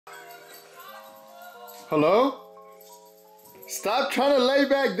Hello? Stop trying to lay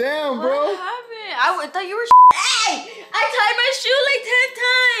back down, bro. What happened? I thought you were. Hey! I tied my shoe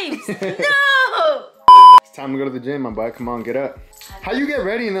like 10 times. No! It's time to go to the gym, my boy. Come on, get up. How you get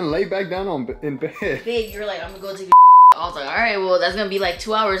ready and then lay back down in bed? Babe, you're like, I'm gonna go take a I was like, all right, well, that's gonna be like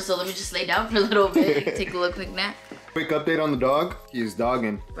 2 hours, so let me just lay down for a little bit. Take a little quick nap. Quick update on the dog. He's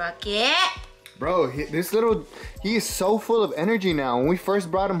dogging. Rocket. Bro, he is so full of energy now. When we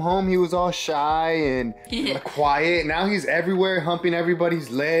first brought him home, he was all shy and quiet. Now he's everywhere, humping everybody's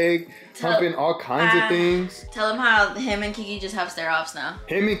leg, humping all kinds of things. Tell him how him and Kiki just have stare-offs now.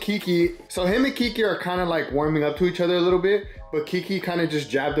 Him and Kiki are kind of like warming up to each other a little bit, but Kiki kind of just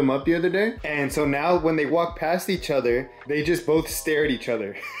jabbed him up the other day. And so now when they walk past each other, they just both stare at each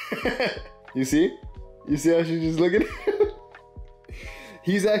other. You see? You see how she's just looking at him?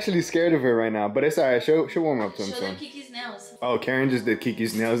 He's actually scared of her right now, but it's all right. She'll warm up to him soon. Show them Kiki's nails. Oh, Karen just did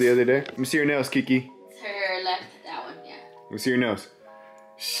Kiki's nails the other day. Let me see your nails, Kiki. It's her left, that one, yeah. Let me see your nails.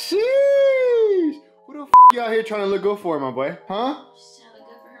 Sheesh! Who the f you out here trying to look good for, my boy? Huh? She's trying to look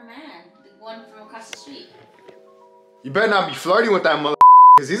good for her man. The one from across the street. You better not be flirting with that mother,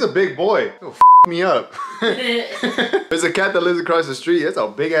 because he's a big boy. He'll f me up. There's a cat that lives across the street. It's a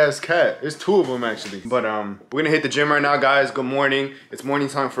big ass cat. There's two of them actually. But we're gonna hit the gym right now, guys. Good morning. It's morning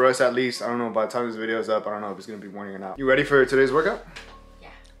time for us at least. I don't know by the time this video is up. I don't know if it's gonna be morning or not. You ready for today's workout? Yeah.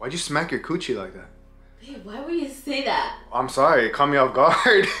 Why'd you smack your coochie like that? Babe, why would you say that? I'm sorry, it caught me off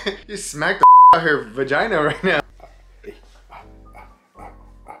guard. You smacked the out of her vagina right now.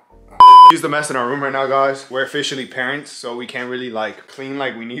 Use the mess in our room right now, guys. We're officially parents, so we can't really like clean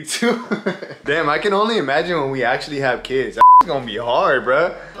like we need to. Damn, I can only imagine when we actually have kids. That's gonna be hard,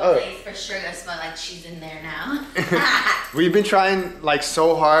 bro. Well, it's for sure gonna smell like she's in there now. We've been trying like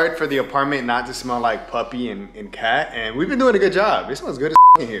so hard for the apartment not to smell like puppy and cat, and we've been doing a good job. It smells good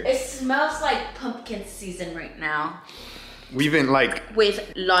as in here. It smells like pumpkin season right now. We've been like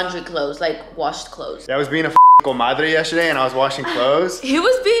with laundry clothes, like washed clothes. I was being a comadre yesterday and I was washing clothes. He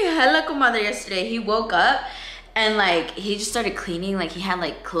was being hella comadre yesterday. He woke up and like he just started cleaning. Like he had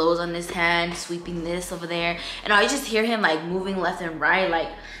like clothes on his hand, sweeping this over there, and I just hear him like moving left and right. Like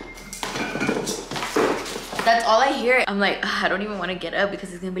that's all I hear. I'm like, I don't even want to get up because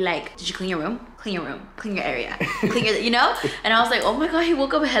he's gonna be like, did you clean your room? Clean your room, clean your area, clean your, you know? And I was like, oh my God, he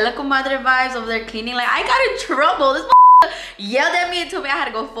woke up hella comadre vibes over there cleaning. Like I got in trouble. This yelled at me and told me I had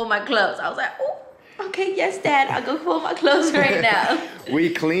to go fold my clothes. I was like, oh, okay, yes, Dad, I'll go fold my clothes right now. We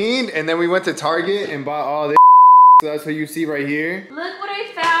cleaned and then we went to Target and bought all this. So that's what you see right here. Look what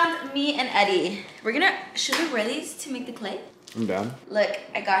I found, me and Eddie. Should we wear these to make the clay? I'm down. Look,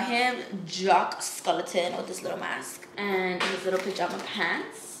 I got him Jock Skeleton with this little mask and his little pajama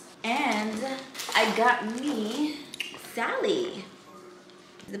pants. And I got me Sally.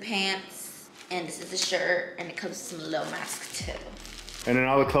 The pants, and this is the shirt, and it comes with some little mask too. And then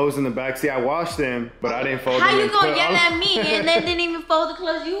all the clothes in the back. See, I washed them, but I didn't fold them. How you gonna yell at me and then didn't even fold the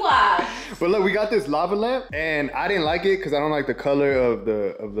clothes you washed? But look, we got this lava lamp, and I didn't like it because I don't like the color of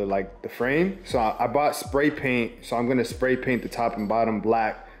the frame. So I bought spray paint. So I'm gonna spray paint the top and bottom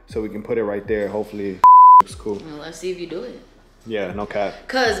black so we can put it right there. Hopefully, it looks cool. Well, let's see if you do it. Yeah, no cap.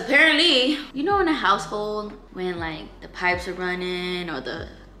 Cause apparently, you know, in a household when like the pipes are running or the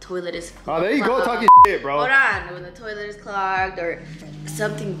toilet is clogged. Oh, there you go talking shit, bro. Hold on, when the toilet is clogged or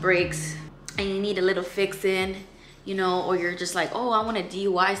something breaks and you need a little fixing, you know, or you're just like, oh, I want to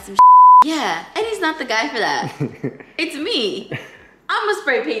DIY some shit. Yeah, and he's not the guy for that. It's me. I'm gonna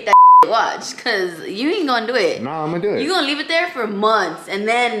spray paint that watch, cause you ain't gonna do it. Nah, I'm gonna do it. You're gonna leave it there for months, and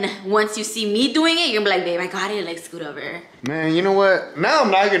then once you see me doing it, you're gonna be like, babe, I got it, like scoot over. Man, you know what? Now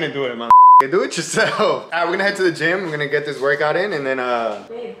I'm not gonna do it, man. Do it yourself. All right, we're gonna head to the gym. We're gonna get this workout in, and then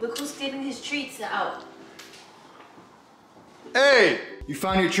Babe, look who's getting his treats out. Hey, you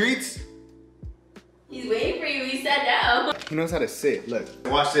found your treats? He's waiting for you. He sat down. He knows how to sit. Look.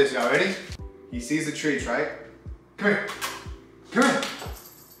 Watch this, y'all ready? He sees the treats, right? Come here. Come here.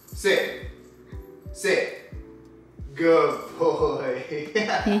 Sit. Sit. Good boy.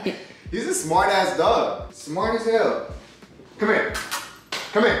 He's a smart ass dog. Smart as hell. Come here.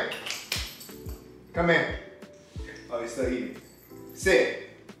 Come here. Come here. Oh, he's still eating. Sit.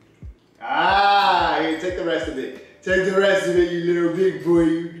 Ah, here, take the rest of it. Take the rest of it, you little big boy.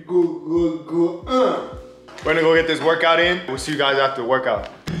 You go. We're gonna go get this workout in. We'll see you guys after the workout.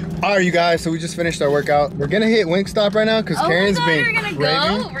 All right, you guys, so we just finished our workout. We're gonna hit Wingstop right now because Karen's been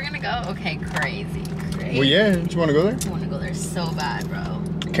craving. We're gonna go? Okay, crazy. Well, yeah, you wanna go there? I wanna go there so bad, bro.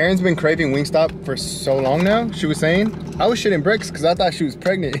 Karen's been craving Wingstop for so long now. She was saying, I was shitting bricks because I thought she was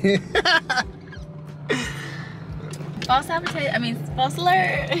pregnant. false advertising. I mean, false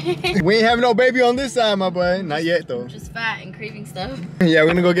alert. We ain't having no baby on this side, my boy. Not yet, though. Just fat and craving stuff. Yeah, we're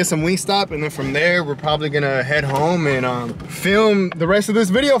gonna go get some Wingstop, and then from there, we're probably gonna head home and film the rest of this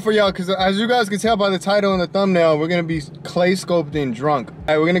video for y'all. Cause as you guys can tell by the title and the thumbnail, we're gonna be clay sculpting drunk. All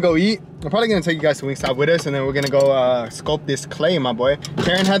right, we're gonna go eat. I'm probably gonna take you guys to Wingstop with us, and then we're gonna go sculpt this clay, my boy.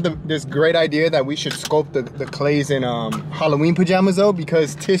 Karen had this great idea that we should sculpt the clays in Halloween pajamas though,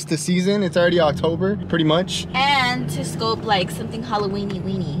 because 'tis the season. It's already October, pretty much. And to sculpt like something Halloweeny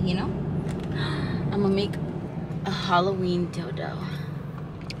weeny, you know? I'm gonna make a Halloween dildo.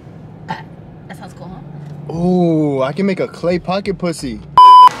 That sounds cool, huh? Ooh, I can make a clay pocket pussy.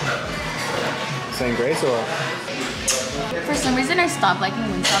 Saying grace or? For some reason, I stopped liking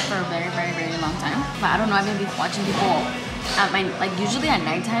Wingstop for a very, very, very long time. But I don't know, I've been watching people at my, like usually at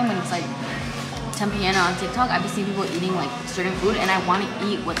nighttime when it's like 10 p.m. on TikTok, I've been seeing people eating like certain food and I want to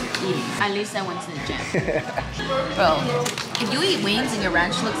eat what they're eating. At least I went to the gym. Bro, if you eat wings and your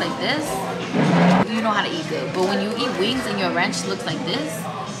ranch looks like this, you know how to eat good. But when you eat wings and your ranch looks like this,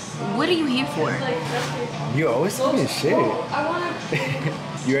 what are you here for? You always talking shit.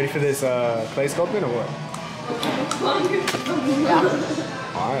 You ready for this clay sculpting or what? Yeah.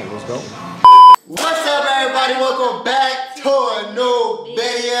 Alright, let's go. What's up, everybody? Welcome back to a new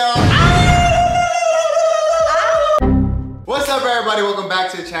video. What's up, everybody? Welcome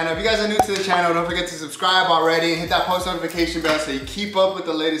back to the channel. If you guys are new to the channel, don't forget to subscribe already and hit that post notification bell so you keep up with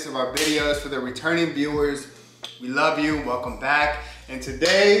the latest of our videos. For the returning viewers, we love you. Welcome back. And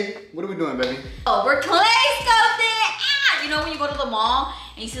today, what are we doing, baby? Oh, we're clay sculpting. Ah! You know when you go to the mall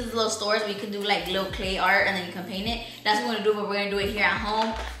and you see these little stores where you can do like little clay art and then you can paint it? That's what we're gonna do, but we're gonna do it here at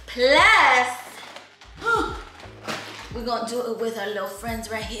home. Plus, we're gonna do it with our little friends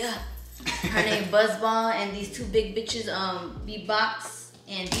right here. Her name Buzzball and these two big bitches, B-Box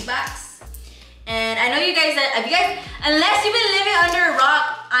and D-Box. And I know you guys, unless you've been living under a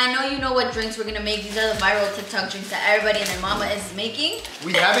rock, I know you know what drinks we're gonna make. These are the viral TikTok drinks that everybody and their mama is making.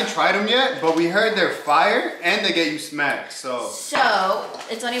 We haven't tried them yet, but we heard they're fire and they get you smacked, so. So,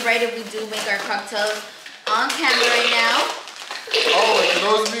 it's only right if we do make our cocktails on camera right now. Oh, and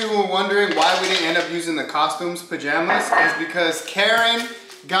for those of you who are wondering why we didn't end up using the costumes pajamas, is because Karen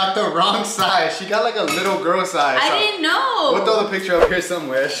got the wrong size. She got like a little girl size. I didn't know. We'll throw the picture up here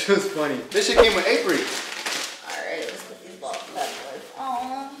somewhere. She was funny. This shit came with aprons. Alright, let's put these balls back.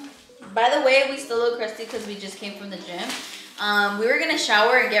 By the way, we still look crusty because we just came from the gym. We were gonna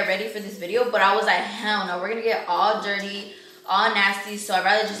shower and get ready for this video, but I was like, hell no, we're gonna get all dirty, all nasty, so I'd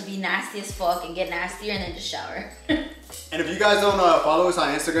rather just be nasty as fuck and get nastier and then just shower. And if you guys don't follow us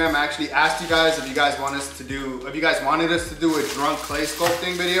on Instagram, I actually asked you guys if you guys wanted us to do a drunk clay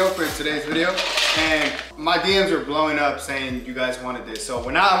sculpting video for today's video, and my DMs are blowing up saying you guys wanted this. So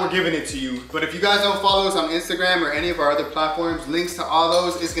we're giving it to you. But if you guys don't follow us on Instagram or any of our other platforms, links to all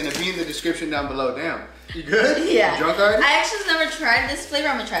those is gonna be in the description down below. Damn, you good? Yeah. You drunk already? I actually never tried this flavor.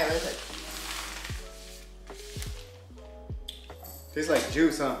 I'm gonna try it really quick. Tastes like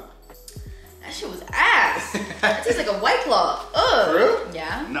juice, huh? That shit was ass. It tastes like a White Claw. Ugh. For real?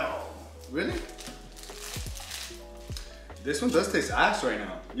 Yeah. No. Really? This one does taste ass right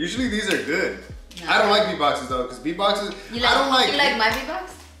now. Usually these are good. No. I don't like B-Boxes though, because B-Boxes, I don't like. You like my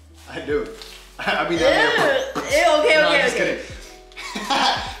B-Box? I do. I mean, okay. Kidding.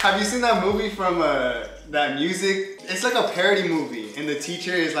 Have you seen that movie from that music? It's like a parody movie, and the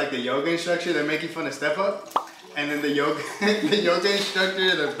teacher is like the yoga instructor. They're making fun of Step Up. And then the yoga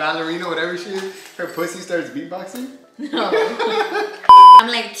instructor, the ballerina, whatever she is, her pussy starts beatboxing. No. I'm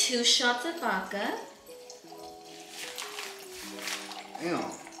like 2 shots of vodka. Damn.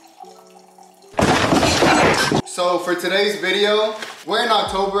 So for today's video, we're in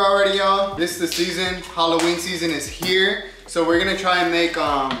October already, y'all. This is the season. Halloween season is here. So we're gonna try and make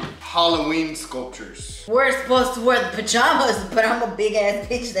Halloween sculptures. We're supposed to wear the pajamas, but I'm a big ass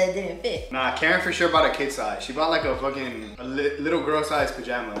bitch that didn't fit. Nah, Karen for sure bought a kid size. She bought like a fucking little girl size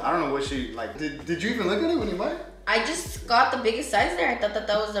pajama. I don't know what she like. Did you even look at it when you bought it? I just got the biggest size there. I thought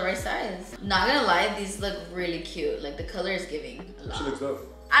that was the right size. Not gonna lie, these look really cute. Like the color is giving a lot. She looks dope.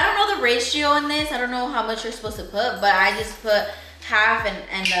 I don't know the ratio in this. I don't know how much you're supposed to put, but I just put half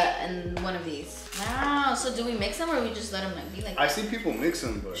and one of these. Wow, so do we mix them or we just let them like be like that? I see people mix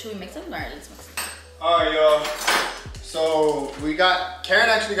them, but. Should we mix them? All right, let's mix them. All right, y'all. So Karen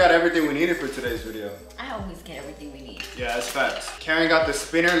actually got everything we needed for today's video. I always get everything we need. Yeah, that's facts. Karen got the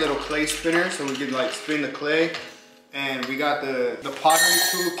spinner, little clay spinner, so we could like spin the clay. And we got the pottery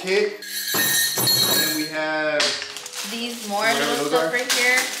tool kit. And then we have these more little stuff right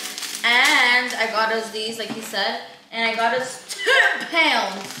here. And I got us these, like he said. And I got us 2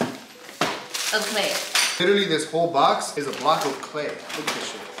 pounds of clay. Literally, this whole box is a block of clay. Look at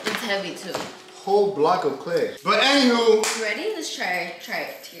this shit. It's heavy too. Whole block of clay. But anywho. You ready? Let's try it.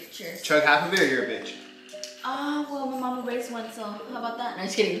 Cheers. Chug half of it or you're a bitch? Ah, well, my mama raised one, so how about that? No,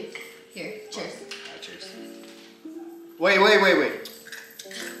 just kidding. Here, cheers. Alright, cheers. Wait.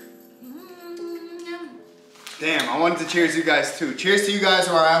 Damn, I wanted to cheers you guys too. Cheers to you guys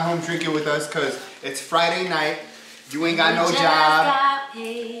who are at home drinking with us, because it's Friday night. You ain't got no job. Got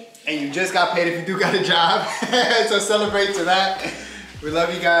paid. And you just got paid if you do got a job. So celebrate to that. We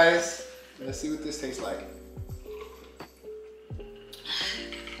love you guys. Let's see what this tastes like.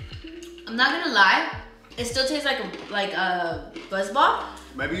 I'm not gonna lie. It still tastes like a buzz ball.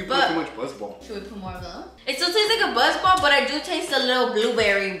 Maybe you put too much buzz ball. Should we put more of them? It still tastes like a buzz ball, but I do taste a little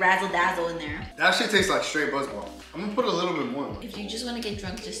blueberry razzle dazzle in there. That shit tastes like straight buzz ball. I'm gonna put a little bit more. If you just want to get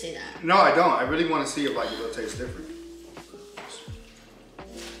drunk, just say that. No, I don't. I really want to see if like it'll taste different.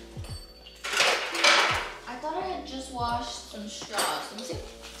 I thought I had just washed some straws. Let me see.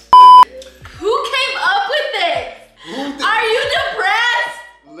 Who came up with this? Are you depressed?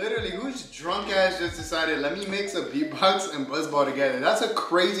 Literally, who's drunk ass just decided, let me mix a beatbox and buzzball together? That's a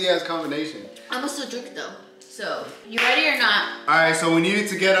crazy ass combination. I'm still drink though. So, you ready or not? Alright, so we needed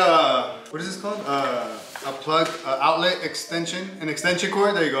to get a, what is this called? A plug, outlet extension, an extension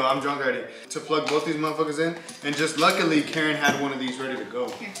cord. There you go, I'm drunk already. To plug both these motherfuckers in. And just luckily, Karen had one of these ready to go.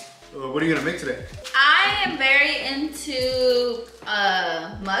 Here. What are you gonna make today? I am very into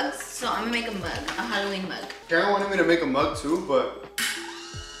mugs, so I'm gonna make a mug, a Halloween mug. Karen wanted me to make a mug too, but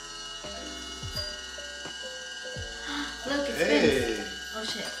look, it hey. spins. Oh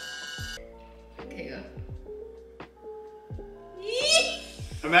shit. Okay, go.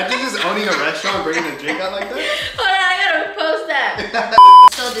 Imagine just owning a restaurant, bringing a drink out like that. Hold on, I gotta post that.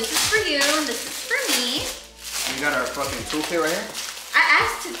 So this is for you, and this is for me. We got our fucking toolkit right here. I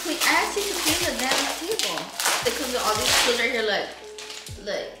asked you to clean the damn table. Because all these tools right here, look.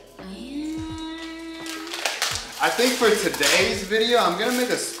 I think for today's video, I'm gonna make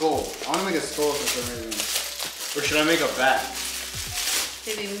a skull. I wanna make a skull for some reason. Or should I make a bat?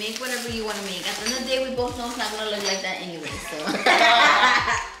 Baby, make whatever you want to make. At the end of the day, we both know it's not going to look like that anyway, so.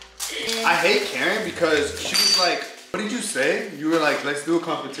 I hate Karen because she was like, what did you say? You were like, let's do a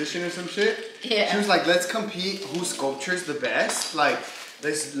competition or some shit? Yeah. She was like, let's compete who sculptures the best. Like,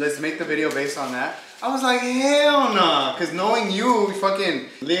 let's make the video based on that. I was like, hell nah. Because knowing you, fucking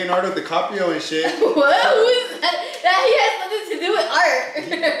Leonardo DiCaprio and shit. What? Who is that? That he has nothing to do with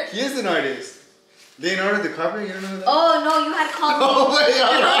art. He is an artist. Leonardo DiCaprio, you don't know that? Oh no, you had called me. Oh wait,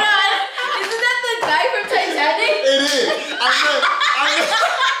 Hold on. Isn't that the guy from Titanic? It is.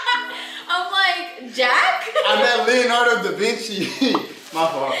 I'm like, Jack? I meant Leonardo da Vinci. My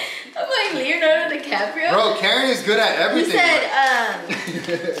fault. I'm like, Leonardo DiCaprio? Bro, Karen is good at everything. You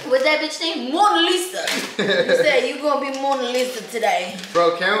said, what's that bitch name? Mona Lisa. You said, you gonna be Mona Lisa today.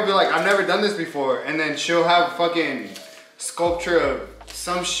 Bro, Karen will be like, I've never done this before. And then she'll have fucking sculpture of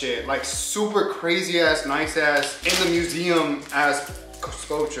some shit, like super crazy ass, nice ass, in the museum ass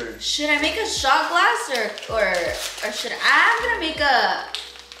sculpture. Should I make a shot glass or should I'm gonna make a,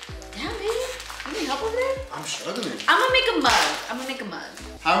 damn baby, you need help over there? I'm struggling. I'm gonna make a mug.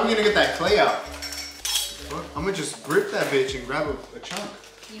 How are we gonna get that clay out? What? I'm gonna just grip that bitch and grab a chunk.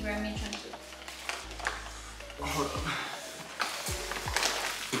 Can you grab me a chunk? Hold up.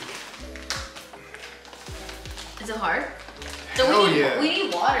 Is it hard? So Hell we yeah.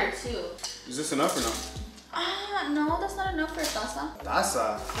 need water too. Is this enough or no? No, that's not enough for a taza.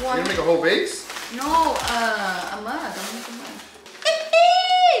 Taza? You gonna make a whole base? No, a mug. I'm gonna make a mug.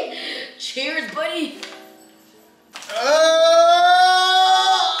 Cheers, buddy.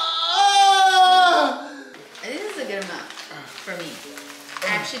 This is a good amount for me.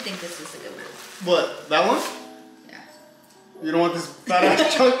 I actually think this is a good amount. What? That one? Yeah. You don't want this fat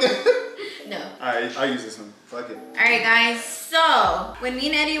ass chunk? No. Alright, I'll use this one. Fuck it. Alright guys, so when me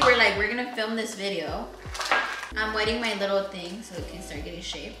and Eddie were like, we're gonna film this video, I'm wetting my little thing so it can start getting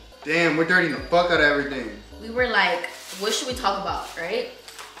shape. Damn, we're dirtying the fuck out of everything. We were like, what should we talk about, right?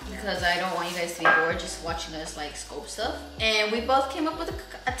 Because I don't want you guys to be bored just watching us like scope stuff. And we both came up with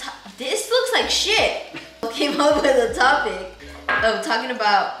this looks like shit. We came up with a topic of talking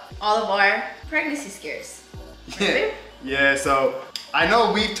about all of our pregnancy scares. Right? Yeah, so I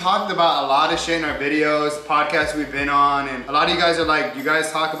know we've talked about a lot of shit in our videos, podcasts we've been on, and a lot of you guys are like, you guys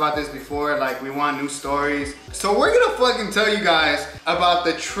talk about this before, like we want new stories. So we're gonna fucking tell you guys about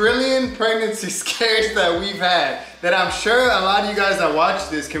the trillion pregnancy scares that we've had, that I'm sure a lot of you guys that watch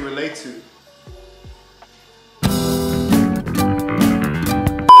this can relate to.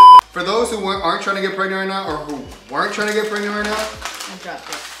 For those who aren't trying to get pregnant right now, or who weren't trying to get pregnant right now, dropped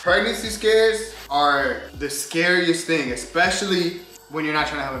it. Pregnancy scares are the scariest thing, especially when you're not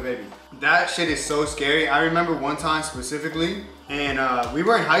trying to have a baby. That shit is so scary. I remember one time specifically, and we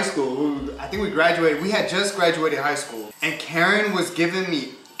were in high school. I think we graduated. We had just graduated high school, and Karen was giving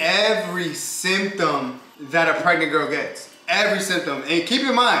me every symptom that a pregnant girl gets. Every symptom. And keep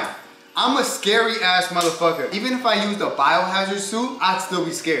in mind, I'm a scary ass motherfucker. Even if I used a biohazard suit, I'd still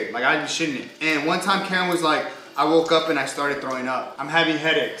be scared. Like, I'd be shitting it. And one time Karen was like, I woke up and I started throwing up. I'm having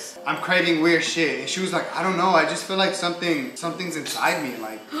headaches. I'm craving weird shit. And she was like, I don't know. I just feel like something's inside me.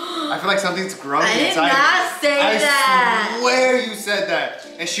 Like, I feel like something's growing inside me. I did not say that. I swear you said that.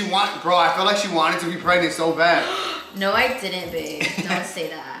 And bro, I felt like she wanted to be pregnant so bad. No, I didn't, babe. Don't say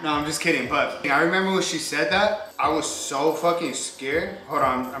that. No, I'm just kidding. But I remember when she said that, I was so fucking scared. Hold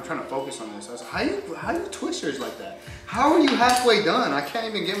on, I'm trying to focus on this. I was like, how you twist yours like that? How are you halfway done? I can't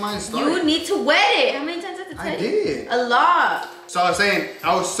even get mine started. You need to wet it. How many times did I tell you? I did. A lot. So I was saying,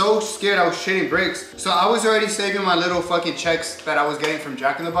 I was so scared I was shitting bricks. So I was already saving my little fucking checks that I was getting from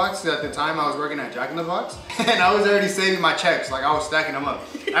Jack in the Box. At the time I was working at Jack in the Box. And I was already saving my checks. Like, I was stacking them up.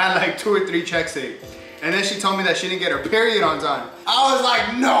 I had like 2 or 3 checks saved. And then she told me that she didn't get her period on time. I was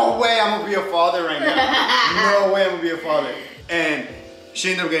like, no way I'm gonna be a father right now. No way I'm gonna be a father. And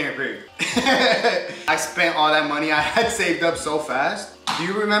she ended up getting her period. I spent all that money I had saved up so fast. Do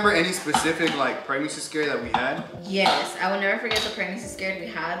you remember any specific like pregnancy scare that we had? Yes, I will never forget the pregnancy scare we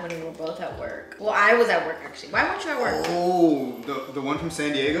had when we were both at work. Well, I was at work actually. Why weren't you at work? Oh, the one from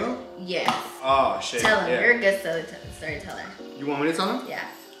San Diego? Yes. Oh shit. Tell him, yeah. you're a good storyteller. You want me to tell him? Yeah.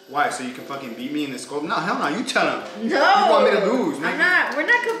 Why? So you can fucking beat me in the scope? No, hell no, you tell him. No. You want me to lose, man. I'm not. We're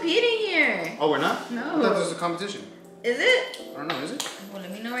not competing here. Oh, we're not? No. I thought this was a competition. Is it? I don't know, is it? Well,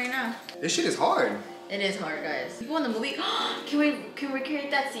 let me know right now. This shit is hard. It is hard, guys. People in the movie, can we recreate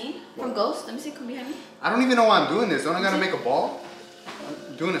that scene from Ghost? Let me see, come behind me. I don't even know why I'm doing this. Don't I gotta make a ball?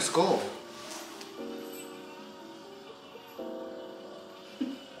 I'm doing a skull.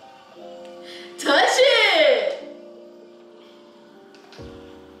 Touch it!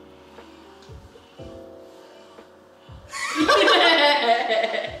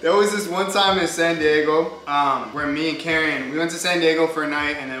 There was this one time in San Diego where me and Karen, we went to San Diego for a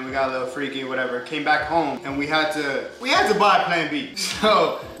night and then we got a little freaky, whatever. Came back home and we had to buy Plan B.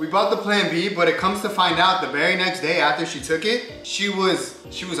 So we bought the Plan B, but it comes to find out the very next day after she took it, she was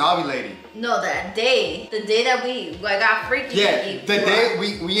ovulating. No, that day, the day that I got freaky. Yeah, the day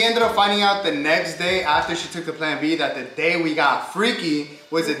we ended up finding out the next day after she took the Plan B that the day we got freaky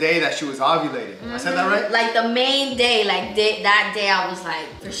was the day that she was ovulating. I said that right? Like the main day, like that day I was like,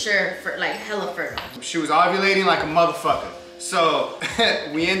 for sure, like hella fertile. She was ovulating like a motherfucker. So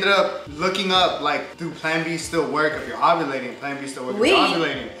we ended up looking up like, do Plan B still work if you're ovulating? Plan B still work if you're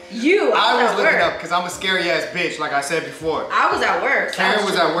ovulating? I was looking up because I'm a scary ass bitch, like I said before. I was at work. Karen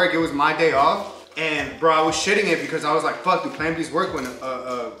was at work, it was my day off. And bro, I was shitting it because I was like, fuck, do Plan B's work when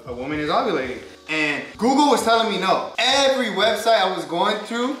a woman is ovulating? And Google was telling me no. Every website I was going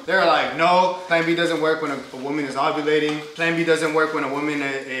through, they were like, no, Plan B doesn't work when a woman is ovulating. Plan B doesn't work when a woman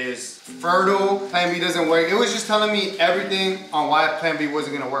is fertile. Plan B doesn't work. It was just telling me everything on why Plan B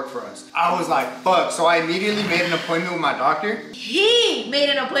wasn't gonna work for us. I was like, fuck. So I immediately made an appointment with my doctor. He made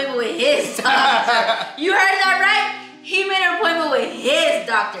an appointment with his doctor. You heard that right? He made an appointment with his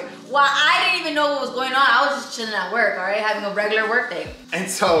doctor. While I didn't even know what was going on, I was just chilling at work, all right, having a regular work day. And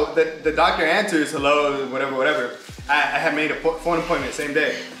so the doctor answers, hello, whatever. I had made a phone appointment same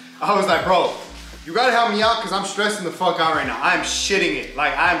day. I was like, bro, you gotta help me out because I'm stressing the fuck out right now. I'm shitting it.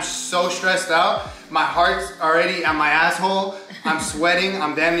 Like, I'm so stressed out. My heart's already at my asshole. I'm sweating.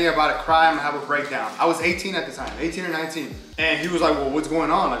 I'm damn near about to cry. I'm gonna have a breakdown. I was 18 at the time, 18 or 19. And he was like, well, what's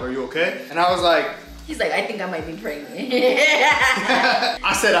going on? Like, are you okay? And I was like, he's like, I think I might be pregnant.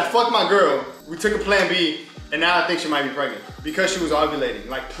 I said, I fucked my girl. We took a Plan B, and now I think she might be pregnant because she was ovulating.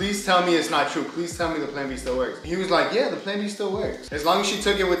 Like, please tell me it's not true. Please tell me the Plan B still works. He was like, yeah, the Plan B still works. As long as she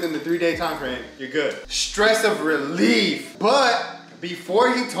took it within the 3-day time frame, you're good. Stress of relief. But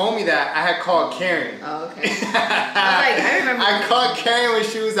before he told me that, I had called Karen. Oh, okay. I remember. I called Karen when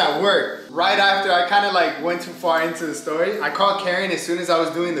she was at work. Right after I kind of like went too far into the story, I called Karen as soon as I was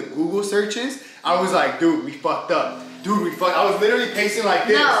doing the Google searches. I was like, dude, we fucked up. Dude, we fucked. I was literally pacing like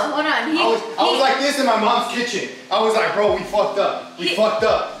this. No, hold on. I was like this in my mom's kitchen. I was like, bro, we fucked up. We fucked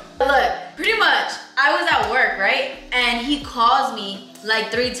up. Look, pretty much, I was at work, right? And he calls me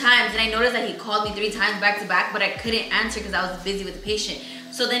like 3 times, and I noticed that he called me 3 times back to back, but I couldn't answer because I was busy with the patient.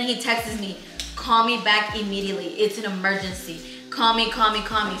 So then he texts me, call me back immediately. It's an emergency. Call me, call me,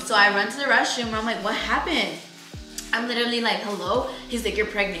 call me. So I run to the restroom and I'm like, what happened? I'm literally like, hello? He's like, you're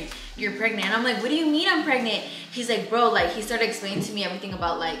pregnant. you're pregnant. And I'm like, what do you mean I'm pregnant? He's like, bro, like he started explaining to me everything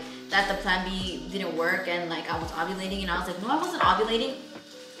about like that the plan B didn't work and like I was ovulating, and I was like, no, I wasn't ovulating.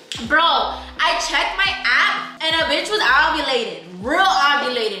 Bro, I checked my app and a bitch was ovulated, real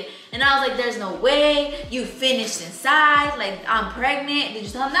ovulated. And I was like, there's no way you finished inside. Like, I'm pregnant. Did you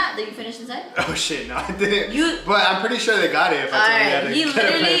tell him that? That you finished inside? Oh shit, no, I didn't. But I'm pretty sure they got it if I told you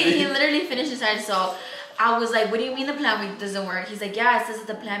he literally finished inside. So I was like, what do you mean the plan B doesn't work? He's like, yeah, it says that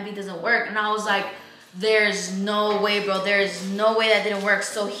the plan B doesn't work. And I was like, there's no way, bro. There's no way that didn't work.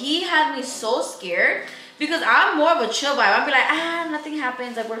 So he had me so scared because I'm more of a chill vibe. I'd be like, nothing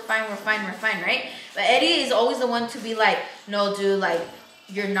happens. Like, we're fine, right? But Eddie is always the one to be like, no, dude, like,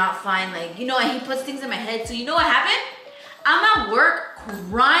 you're not fine. Like, you know, and he puts things in my head. So you know what happened? I'm at work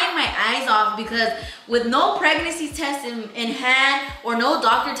crying my eyes off because with no pregnancy test in hand or no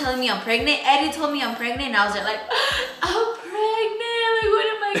doctor telling me I'm pregnant, Eddie told me I'm pregnant, and I was like, I'm pregnant. Like, what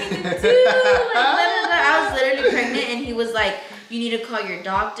am I gonna do? Like, I was literally pregnant, and he was like, you need to call your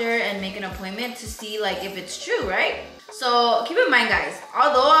doctor and make an appointment to see like if it's true, right? So keep in mind, guys,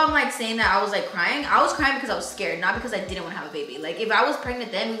 although I'm like saying that I was like crying, I was crying because I was scared, not because I didn't want to have a baby. Like, if I was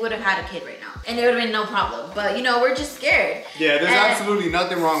pregnant then, we would have had a kid right now and it would have been no problem. But you know, we're just scared. Yeah, there's absolutely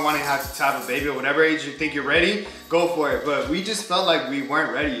nothing wrong wanting to have a baby at whatever age you think you're ready, go for it. But we just felt like we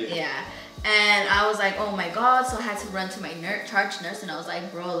weren't ready yet. Yeah. And I was like, oh my God. So I had to run to my charge nurse, and I was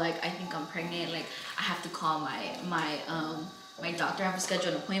like, bro, like, I think I'm pregnant. Like, I have to call my doctor. I have to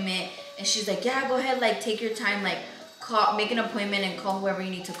schedule an appointment. And she's like, yeah, go ahead, like, take your time, like, make an appointment and call whoever you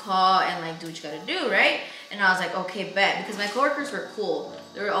need to call and like do what you gotta do, right? And I was like, okay, bet, because my coworkers were cool.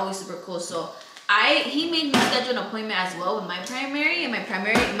 They were always super cool. So he made me schedule an appointment as well with my primary, and my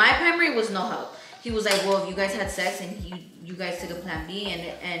primary was no help. He was like, well, if you guys had sex and you guys took a plan B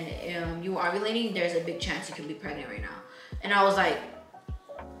and you were ovulating, there's a big chance you could be pregnant right now. And I was like,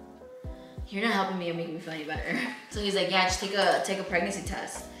 you're not helping me or making me feel any better. So he's like, yeah, just take a pregnancy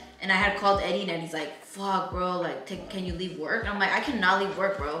test. And I had called Eddie, and he's like, fuck, bro, like, can you leave work? And I'm like, I cannot leave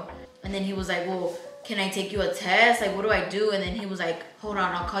work, bro. And then he was like, well, can I take you a test? Like, what do I do? And then he was like, hold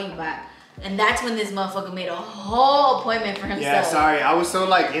on, I'll call you back. And that's when this motherfucker made a whole appointment for himself. Yeah, sorry, I was so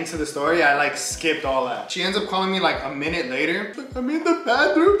like into the story, I like skipped all that. She ends up calling me like a minute later. Like, I'm in the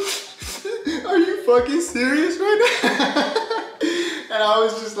bathroom. Are you fucking serious right now? And I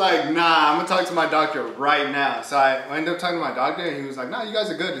was just like, nah, I'm gonna talk to my doctor right now. So I ended up talking to my doctor, and he was like, nah, you guys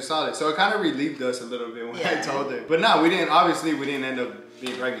are good, you're solid. So it kind of relieved us a little bit when I told her. But no, we didn't end up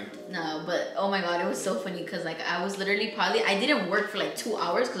being pregnant. No, but oh my God, it was so funny because like I was literally I didn't work for like 2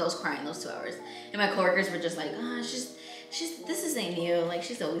 hours because I was crying those 2 hours. And my coworkers were just like, this isn't new. Like,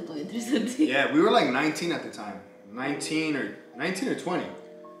 she's always going through something. Yeah, we were like 19 at the time. 19 or 20.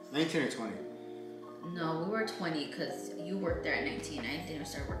 19 or 20. No, we were 20 because you worked there at 19. I didn't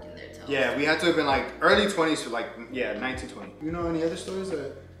start working there till. Yeah, we had to have been like early 20s for like, 19, 20. You know any other stories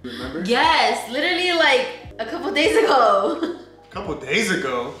that you remember? Yes, literally like a couple days ago. A couple days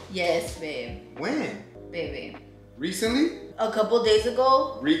ago? Yes, babe. When? Baby. Recently? A couple days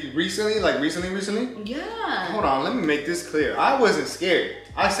ago. Recently? Like recently? Yeah. Hold on, let me make this clear. I wasn't scared.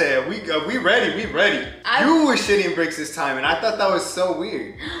 I said, we ready. You were shitting bricks this time, and I thought that was so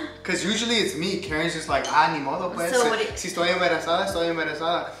weird. Because usually it's me. Karen's just like, ni modo, pues. So si estoy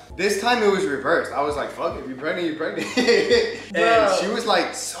embarazada. This time it was reversed. I was like, fuck, if you're pregnant, you're pregnant. And she was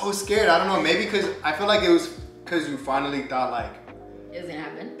like so scared. I don't know, maybe because I feel like it was because you finally thought like, it was gonna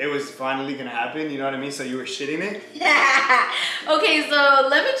happen. It was finally gonna happen, you know what I mean? So you were shitting it? Okay, so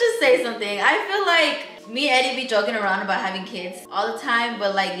let me just say something. I feel like me and Eddie be joking around about having kids all the time,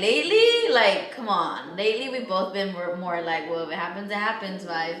 but like lately, like, come on. Lately, we've both been more like, well, if it happens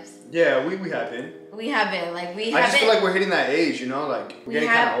vibes. Yeah, we have been. We have been, like, I just feel like we're hitting that age, you know? Like, we're getting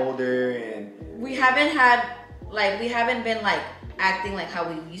kind of older and... we haven't been like acting like how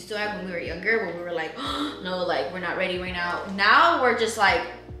we used to act when we were younger, when we were like, oh, no, like, we're not ready right now. Now we're just like,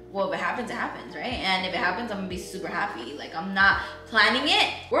 well, if it happens, right? And if it happens, I'm gonna be super happy. Like, I'm not planning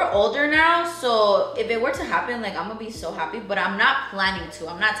it. We're older now, so if it were to happen, like, I'm gonna be so happy, but I'm not planning to.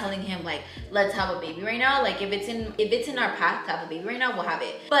 I'm not telling him, like, let's have a baby right now. Like, if it's in our path to have a baby right now, we'll have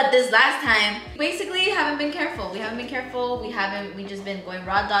it. But this last time, basically, haven't been careful. We just been going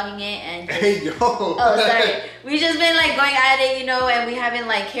raw dogging it and just, hey, yo. Oh, sorry. We just been, like, going at it, you know, and we haven't,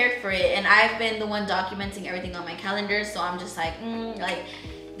 like, cared for it. And I've been the one documenting everything on my calendar, so I'm just like, like,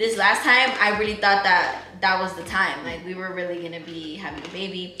 this last time, I really thought that was the time. Like, we were really gonna be having a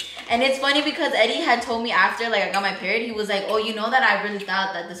baby. And it's funny because Eddie had told me after, like, I got my period, he was like, oh, you know that I really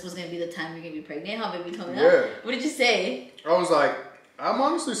thought that this was gonna be the time you're gonna be pregnant, huh, baby? Told me that. What did you say? I was like, I'm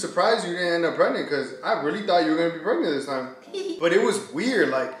honestly surprised you didn't end up pregnant because I really thought you were gonna be pregnant this time. But it was weird.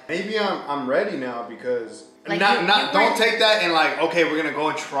 Like maybe I'm ready now because like don't take that and like okay we're gonna go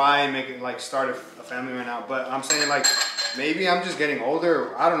and try and make it like start a family right now. But I'm saying like maybe I'm just getting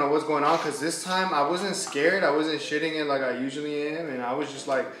older. I don't know what's going on because this time I wasn't scared. I wasn't shitting it like I usually am, and I was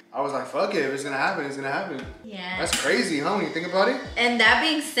like fuck it. If it's gonna happen, it's gonna happen. Yeah. That's crazy, huh? When you think about it. And that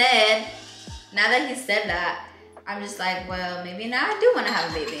being said, now that he said that, I'm just like, well, maybe now I do want to have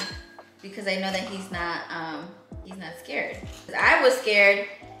a baby because I know that he's not scared. I was scared,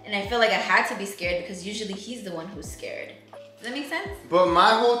 and I feel like I had to be scared because usually he's the one who's scared. Does that make sense? But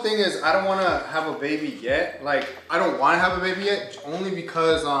my whole thing is I don't want to have a baby yet. Like I don't want to have a baby yet, only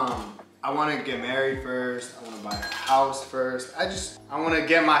because I want to get married first. I want to buy a house first. I want to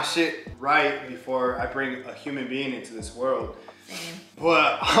get my shit right before I bring a human being into this world. Same.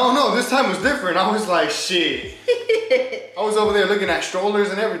 But I don't know, this time was different. I was like, shit. I was over there looking at strollers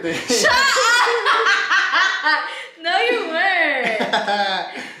and everything. Shut up! No, you weren't.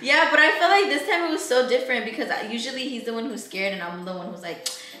 Yeah, but I feel like this time it was so different because usually he's the one who's scared and I'm the one who's like,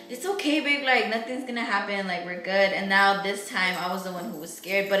 it's okay, babe. Like nothing's gonna happen. Like we're good. And now this time I was the one who was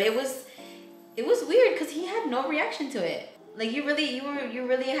scared. But it was weird because he had no reaction to it. Like you really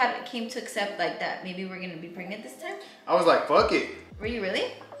came to accept like that maybe we're gonna be pregnant this time? I was like, fuck it. Were you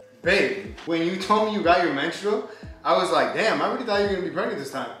really? Babe, when you told me you got your menstrual, I was like, damn, I really thought you were gonna be pregnant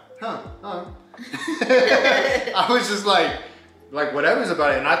this time. Huh. I was just like whatever's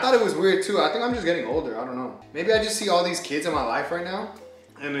about it. And I thought it was weird too. I think I'm just getting older. I don't know. Maybe I just see all these kids in my life right now.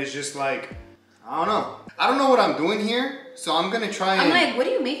 And it's just like, I don't know. I don't know what I'm doing here. So I'm gonna try and... I'm like, what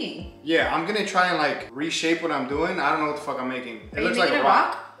are you making? Yeah, I'm gonna try and like reshape what I'm doing. I don't know what the fuck I'm making. It looks like a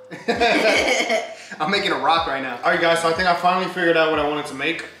rock. I'm making a rock right now. All right guys, so I think I finally figured out what I wanted to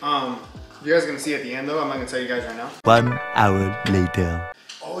make. You guys are gonna see at the end though. I'm not gonna tell you guys right now. 1 hour later.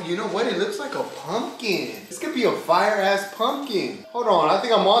 Oh, you know what? It looks like a pumpkin. This could be a fire-ass pumpkin. Hold on, I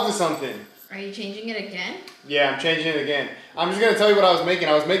think I'm onto something. Are you changing it again? Yeah, I'm changing it again. I'm just gonna tell you what I was making.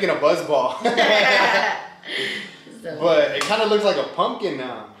 I was making a buzz ball. But it kind of looks like a pumpkin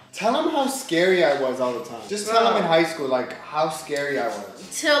now. Tell them how scary I was all the time. Just tell them in high school, like, how scary I was.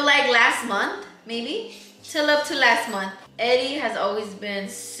 Till like last month, maybe? Till up to last month. Eddie has always been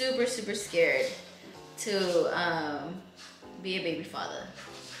super, super scared to be a baby father.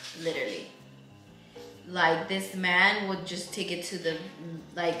 Literally. Like, this man would just take it to the...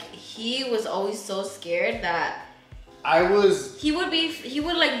 Like, he was always so scared that... He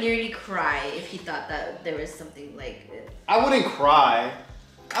would like nearly cry if he thought that there was something like... I wouldn't cry.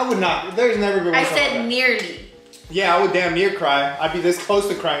 I would not. There's never been one. I said nearly. Yeah, I would damn near cry. I'd be this close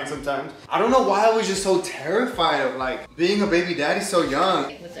to crying sometimes. I don't know why I was just so terrified of like being a baby daddy so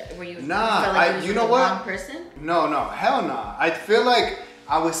young. Were you? Nah, felt like you know what? Wrong person? No, hell nah. I feel like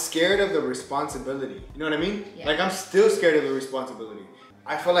I was scared of the responsibility. You know what I mean? Yeah. Like I'm still scared of the responsibility.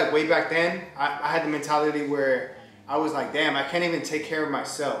 I feel like way back then, I had the mentality where I was like, damn, I can't even take care of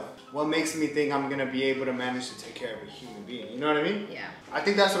myself. What makes me think I'm gonna be able to manage to take care of a human being? You know what I mean? Yeah. I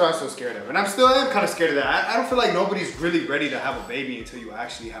think that's what I was so scared of. And I am kind of scared of that. I don't feel like nobody's really ready to have a baby until you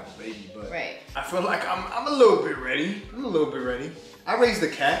actually have a baby. But right. I feel like I'm a little bit ready. I raised the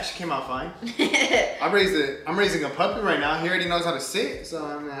cat, she came out fine. I'm raising a puppy right now. He already knows how to sit, so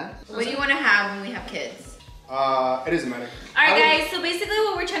I'm not. What do you want to have when we have kids? It doesn't matter. Alright guys, so basically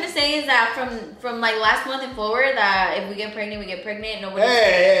what we're trying to say is that from like last month and forward, that if we get pregnant, we get pregnant. No one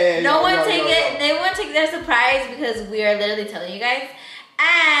take that surprise because we are literally telling you guys.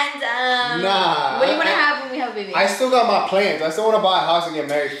 And what do you want to have when we have a baby? I still got my plans. I still want to buy a house and get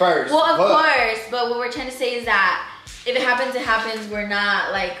married first. Well, of course, but what we're trying to say is that if it happens, it happens. We're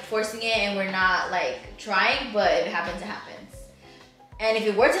not like forcing it and we're not like trying, but if it happens, it happens. And if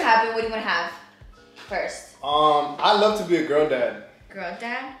it were to happen, what do you want to have first? I'd love to be a girl dad. Girl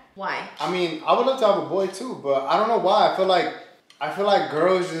dad? Why? I mean, I would love to have a boy too, but I don't know why. I feel like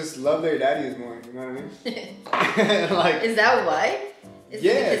girls just love their daddies more. You know what I mean? Like, is that why? Is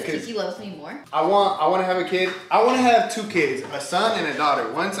yeah, it because Kiki loves me more? I want to have a kid. I want to have 2 kids, a son and a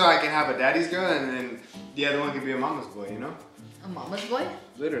daughter. One so I can have a daddy's girl, and then the other one can be a mama's boy. You know? A mama's boy?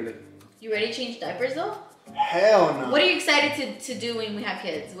 Literally. You ready to change diapers though? Hell no. What are you excited to do when we have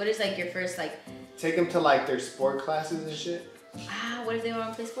kids? What is like your first like? Take them to like their sport classes and shit. What if they want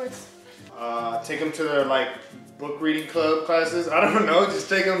to play sports? Take them to their like book reading club classes. I don't know. Just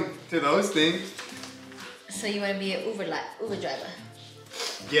take them to those things. So you want to be an Uber driver?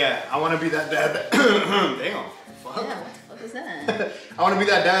 Yeah, I want to be that dad. Damn. Fuck. Yeah, what the fuck is that? I want to be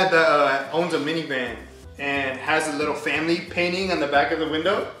that dad that owns a minivan and has a little family painting on the back of the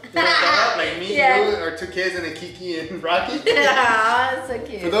window. Like me, you, our 2 kids, and then Kiki and Rocket. Yeah, so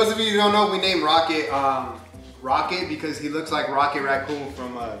cute. For those of you who don't know, we named Rocket Rocket because he looks like Rocket Raccoon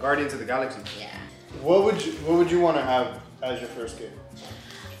from Guardians of the Galaxy. Yeah. What would you want to have as your first kid?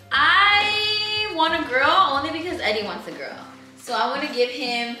 I want a girl only because Eddie wants a girl. So I want to give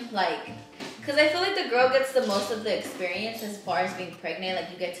him like, because I feel like the girl gets the most of the experience as far as being pregnant. Like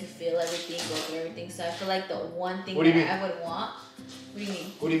you get to feel everything, go through everything. So I feel like the one thing that I would want. What do you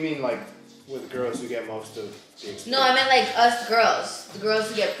mean? What do you mean like with girls who get most of the experience? No, I meant like us girls. The girls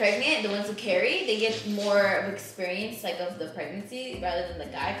who get pregnant, the ones who carry, they get more of experience like of the pregnancy rather than the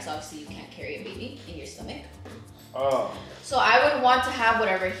guy, because obviously you can't carry a baby in your stomach. Oh. So I would want to have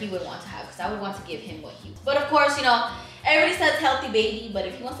whatever he would want to have, because I would want to give him what he. But of course, you know, everybody says healthy baby, but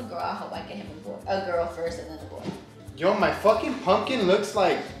if he wants a girl, I hope I get him a girl first and then a boy. Yo, my fucking pumpkin looks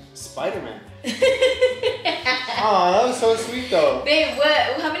like Spider-Man. Oh, that was so sweet though. Babe,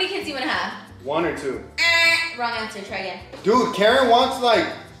 how many kids do you want to have? 1 or 2. Wrong answer, try again. Dude, Karen wants like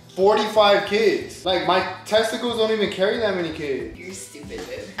 45 kids. Like my testicles don't even carry that many kids. You're stupid,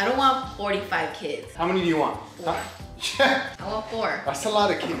 babe. I don't want 45 kids. How many do you want? 4. I want 4. That's a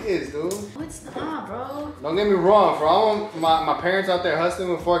lot of kids, dude. No, it's not, bro. Don't get me wrong, for all my parents out there hustling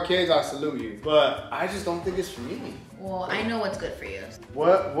with 4 kids, I salute you. But I just don't think it's for me. Well, I know what's good for you.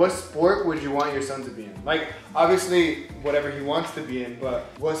 What sport would you want your son to be in? Like, obviously, whatever he wants to be in, but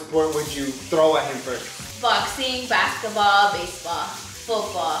what sport would you throw at him first? Boxing, basketball, baseball,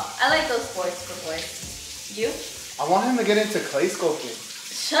 football. I like those sports for boys. You? I want him to get into clay sculpting.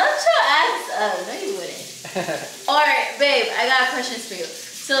 Shut your ass up. No, you wouldn't. Alright, babe, I got questions for you.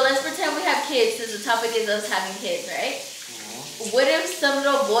 So let's pretend we have kids, since the topic is us having kids, right? What if some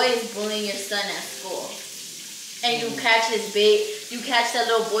little boy is bullying your son at school? And you catch that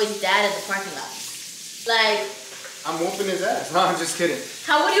little boy's dad at the parking lot. Like, I'm whooping his ass. No, I'm just kidding.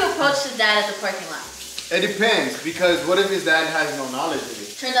 How would you approach the dad at the parking lot? It depends, because what if his dad has no knowledge of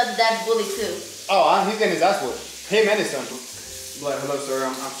it? Turns out the dad's bullied too. Oh, he's getting his ass whooped. Him and his son. Like, hello, sir,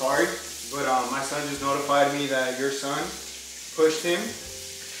 I'm sorry, but my son just notified me that your son pushed him.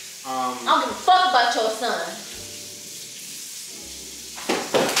 I don't give a fuck about your son.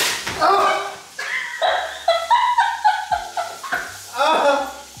 Oh!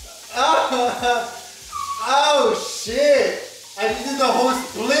 Oh shit! I needed the whole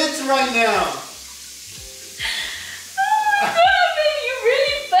splits right now. Oh my god, baby, you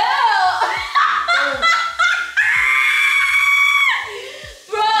really fell.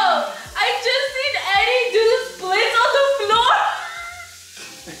 Bro, I just seen Eddie do the splits on the floor.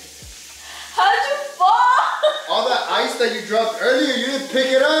 How'd you fall? All that ice that you dropped earlier, you didn't pick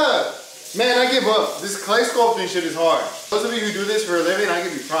it up. Man, I give up. This clay sculpting shit is hard. Those of you who do this for a living, I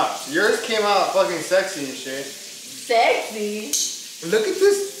give you props. Yours came out fucking sexy and shit. Sexy? Look at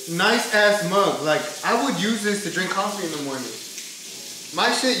this nice ass mug. Like, I would use this to drink coffee in the morning.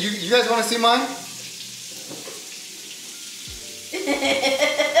 My shit, you guys want to see mine?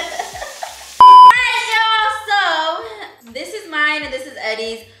 Alright, y'all, so this is mine and this is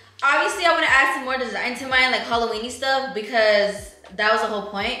Eddie's. Obviously, I want to add some more design to mine, like Halloween-y stuff, because that was the whole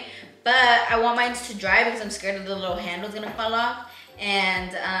point. But I want mine to dry because I'm scared that the little handle's gonna fall off.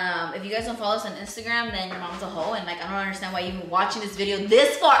 And if you guys don't follow us on Instagram, then your mom's a hoe. And like, I don't understand why you're even watching this video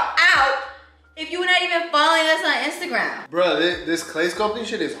this far out if you're not even following us on Instagram. Bro, this clay sculpting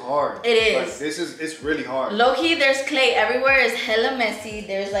shit is hard. It is. Like, it's really hard. Low-key, there's clay everywhere. It's hella messy.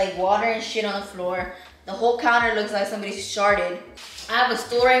 There's like water and shit on the floor. The whole counter looks like somebody sharded. I have a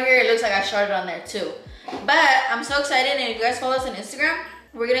stool right here. It looks like I sharded on there too. But I'm so excited. And if you guys follow us on Instagram,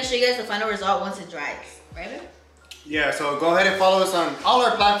 we're gonna show you guys the final result once it dries, right babe? Yeah, so go ahead and follow us on all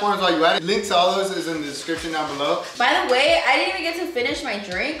our platforms while you at it. Links to all those is in the description down below. By the way, I didn't even get to finish my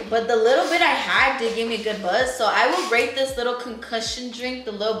drink, but the little bit I had did give me a good buzz. So I will rate this little concussion drink,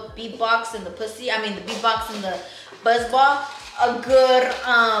 the little beatbox and the the beatbox and the buzz ball, a good,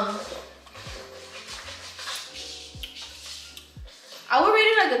 I would rate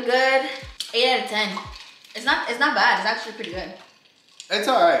it like a good 8 out of 10. It's not bad, it's actually pretty good. It's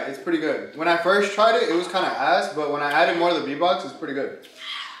alright, it's pretty good. When I first tried it, it was kind of ass, but when I added more of the beatbox, it's pretty good.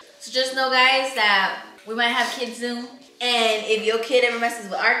 So just know, guys, that we might have kids soon, and if your kid ever messes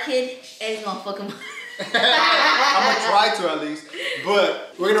with our kid, it's gonna fuck him up. I'm gonna try to at least.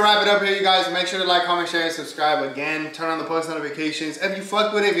 But we're gonna wrap it up here, you guys. Make sure to like, comment, share, and subscribe. Again, turn on the post notifications. If you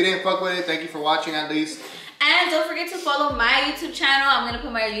fucked with it, if you didn't fuck with it, thank you for watching at least. And don't forget to follow my YouTube channel. I'm gonna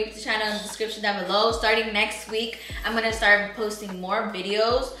put my YouTube channel in the description down below. Starting next week, I'm gonna start posting more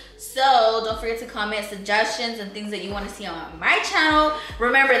videos. So don't forget to comment suggestions and things that you wanna see on my channel.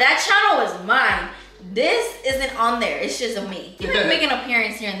 Remember, that channel is mine. This isn't on there. It's just of me. You might make an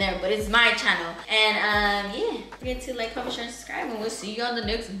appearance here and there, but it's my channel. And yeah, don't forget to like, comment, share, and subscribe, and we'll see you on the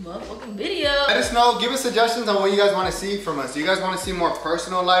next motherfucking video. Let us know. Give us suggestions on what you guys want to see from us. Do you guys want to see more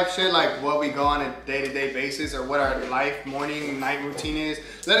personal life shit, like what we go on a day-to-day basis, or what our life, morning, night routine is?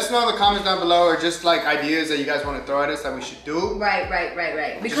 Let us know in the comments down below, or just like ideas that you guys want to throw at us that we should do. Right.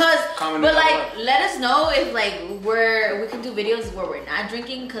 Because, but like, let us know if like we can do videos where we're not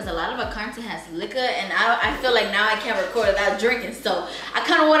drinking, because a lot of our content has liquor, and I feel like now I can't record without drinking, so I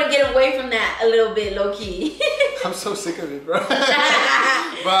kind of want to get away from that a little bit, low key. I'm so sick of it, bro.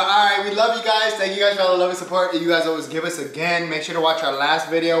 But alright, we love you guys. Thank you guys for all the love and support you guys always give us. Again, make sure to watch our last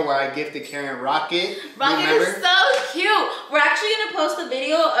video where I gifted Karen Rocket. Rocket is so cute. We're actually gonna post a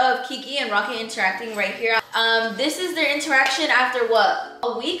video of Kiki and Rocket interacting right here. This is their interaction after what?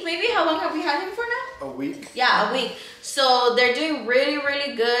 A week maybe? How long have we had him for now? A week. Yeah, a week. So they're doing really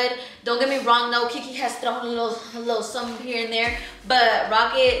good. Don't get me wrong though, Kiki has thrown a little something here and there, but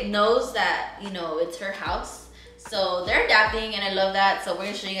Rocket knows that, you know, it's her house. So they're adapting, and I love that. So we're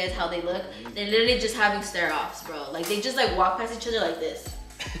gonna show you guys how they look. They're literally just having stare-offs, bro. Like, they just like walk past each other like this.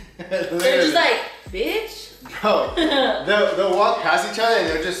 They're just like, bitch. Bro, they'll walk past each other and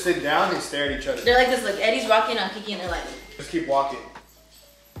they'll just sit down and stare at each other. They're like this, look, Eddie's rocking on Kiki and they're like, just keep walking.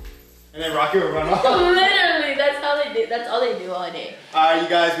 And then Rocket will run off. Literally, that's how they do. That's all they do all day. Alright, you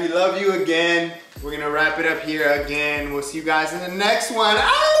guys, we love you again. We're gonna wrap it up here again. We'll see you guys in the next one.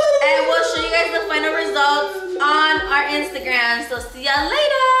 And we'll show you guys the final results on our Instagram. So see y'all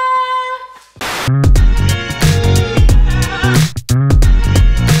later.